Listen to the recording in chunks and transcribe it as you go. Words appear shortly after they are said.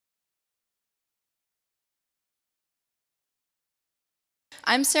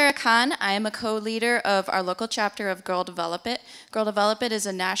I'm Sarah Kahn. I am a co-leader of our local chapter of Girl Develop It. Girl Develop It is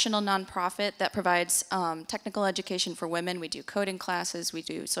a national nonprofit that provides technical education for women. We do coding classes, we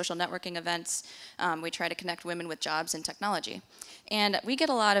do social networking events, we try to connect women with jobs in technology. And we get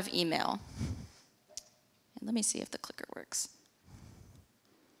a lot of email. And let me see if the clicker works.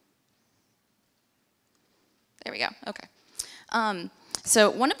 There we go, okay.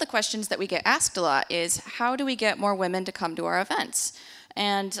 So one of the questions that we get asked a lot is, how do we get more women to come to our events?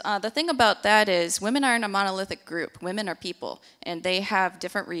 And the thing about that is, women aren't a monolithic group. Women are people, and they have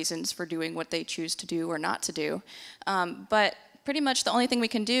different reasons for doing what they choose to do or not to do. But pretty much the only thing we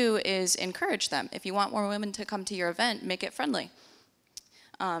can do is encourage them. If you want more women to come to your event, make it friendly.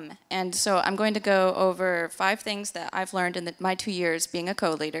 And so I'm going to go over 5 things that I've learned in my 2 years being a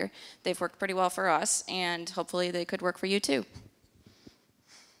co-leader. They've worked pretty well for us, and hopefully they could work for you too.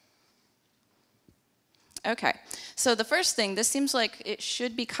 Okay, so the first thing, this seems like it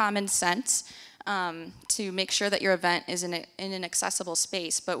should be common sense to make sure that your event is in an accessible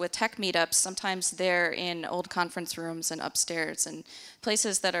space, but with tech meetups, sometimes they're in old conference rooms and upstairs and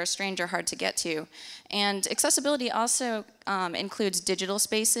places that are strange or hard to get to. And accessibility also includes digital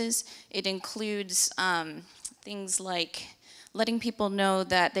spaces. It includes things like letting people know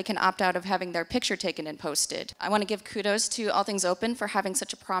that they can opt out of having their picture taken and posted. I want to give kudos to All Things Open for having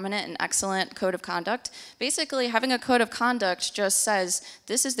such a prominent and excellent code of conduct. Basically, having a code of conduct just says,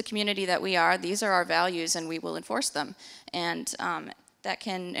 this is the community that we are, these are our values, and we will enforce them. And that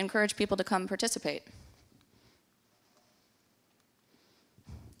can encourage people to come participate.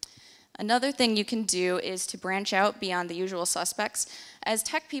 Another thing you can do is to branch out beyond the usual suspects. As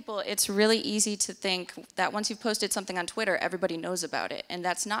tech people, it's really easy to think that once you've posted something on Twitter, everybody knows about it, and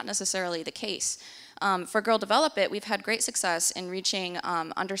that's not necessarily the case. For Girl Develop It, we've had great success in reaching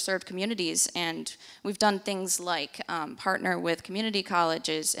underserved communities, and we've done things like partner with community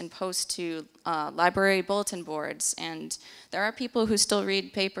colleges and post to library bulletin boards, and there are people who still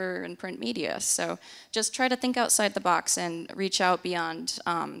read paper and print media, so just try to think outside the box and reach out beyond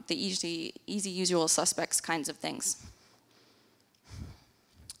the easy usual suspects kinds of things.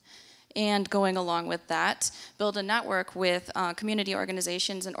 And going along with that, build a network with community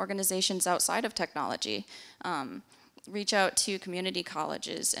organizations and organizations outside of technology. Reach out to community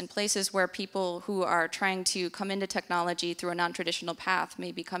colleges and places where people who are trying to come into technology through a non-traditional path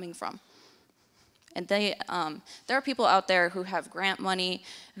may be coming from. And there are people out there who have grant money,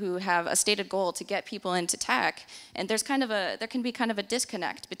 who have a stated goal to get people into tech, and there can be kind of a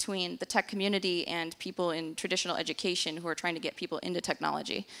disconnect between the tech community and people in traditional education who are trying to get people into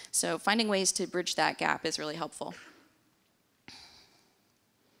technology. So finding ways to bridge that gap is really helpful.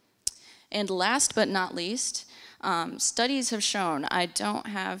 And last but not least, studies have shown, I don't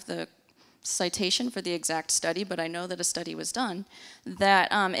have the citation for the exact study, but I know that a study was done, that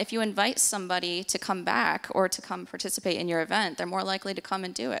if you invite somebody to come back or to come participate in your event, they're more likely to come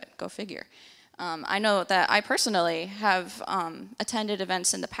and do it. Go figure. I know that I personally have attended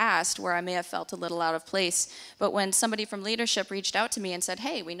events in the past where I may have felt a little out of place, but when somebody from leadership reached out to me and said,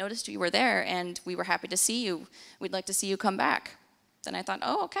 hey, we noticed you were there and we were happy to see you, we'd like to see you come back. Then I thought,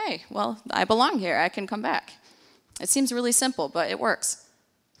 oh, okay, well, I belong here, I can come back. It seems really simple, but it works.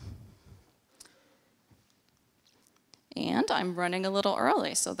 And I'm running a little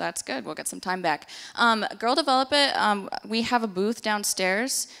early, so that's good. We'll get some time back. Girl Develop It, we have a booth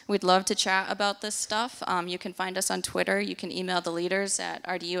downstairs. We'd love to chat about this stuff. You can find us on Twitter. You can email the leaders at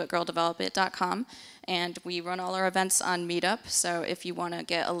rdu@girldevelopit.com. And we run all our events on Meetup, so if you want to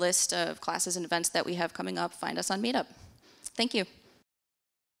get a list of classes and events that we have coming up, find us on Meetup. Thank you.